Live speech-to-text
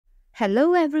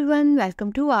Hello everyone,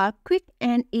 welcome to our quick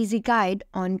and easy guide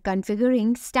on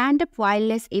configuring StandUp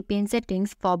wireless APN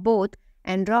settings for both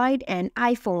Android and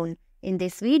iPhone. In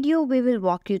this video, we will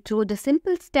walk you through the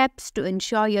simple steps to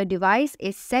ensure your device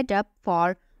is set up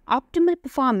for optimal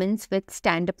performance with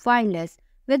StandUp wireless.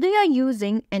 Whether you are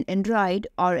using an Android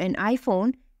or an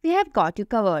iPhone, we have got you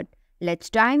covered.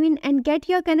 Let's dive in and get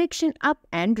your connection up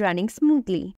and running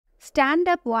smoothly.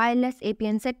 StandUp wireless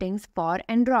APN settings for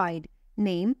Android.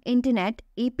 Name, Internet,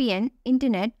 APN,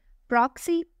 Internet,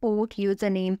 Proxy, Port,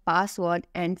 Username, Password,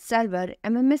 and Server,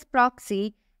 MMS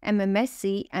Proxy,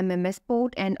 MMSC, MMS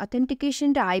Port, and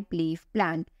Authentication Type Leave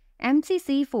Blank,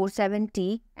 MCC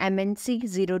 470,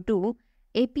 MNC02,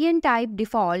 APN Type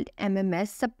Default, MMS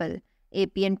Supple,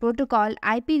 APN Protocol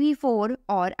IPv4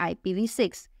 or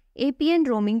IPv6, APN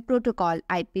Roaming Protocol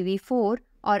IPv4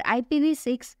 or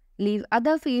IPv6, leave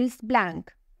other fields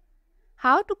blank.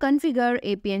 How to configure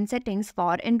APN settings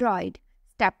for Android.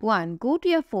 Step 1. Go to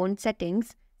your phone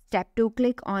settings. Step 2.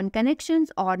 Click on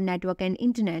Connections or Network and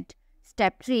Internet.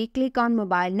 Step 3. Click on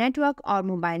Mobile Network or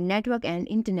Mobile Network and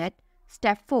Internet.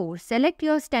 Step 4. Select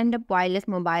your StandUp wireless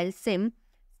mobile SIM.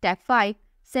 Step 5.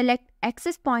 Select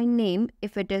access point name.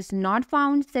 If it is not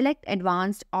found, select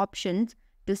Advanced Options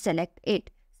to select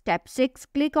it. Step 6.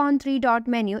 Click on 3-dot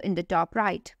menu in the top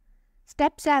right.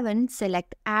 Step 7.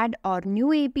 Select Add or New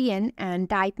APN and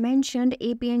type mentioned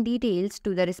APN details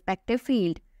to the respective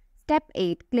field. Step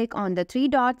 8. Click on the 3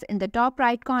 dots in the top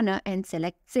right corner and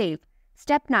select Save.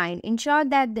 Step 9. Ensure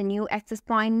that the new access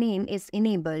point name is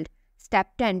enabled.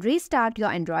 Step 10. Restart your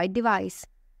Android device.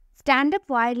 StandUp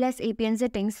wireless APN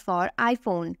settings for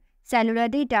iPhone. Cellular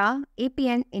data,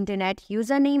 APN, Internet,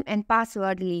 username and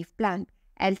password leave blank.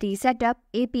 LTE setup,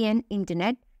 APN,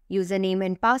 Internet, username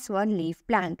and password leave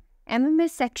blank. MMS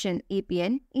section,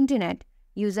 APN, Internet,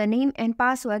 username and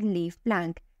password leave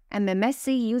blank.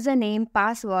 MMSC, username,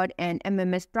 password and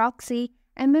MMS proxy,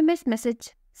 MMS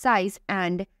message size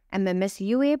and MMS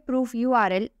UA proof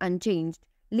URL unchanged.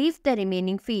 Leave the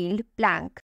remaining field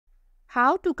blank.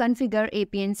 How to configure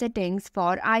APN settings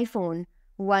for iPhone.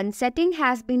 Once setting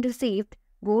has been received,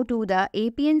 go to the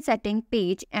APN setting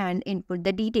page and input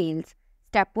the details.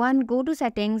 Step 1. Go to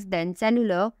Settings, then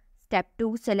Cellular. Step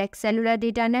 2. Select Cellular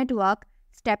Data Network.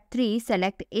 Step 3.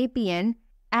 Select APN.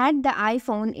 Add the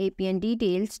iPhone APN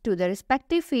details to the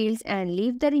respective fields and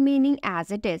leave the remaining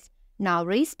as it is. Now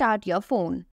restart your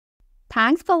phone.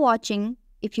 Thanks for watching.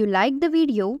 If you liked the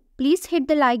video, please hit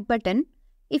the like button.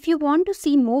 If you want to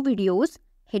see more videos,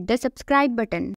 hit the subscribe button.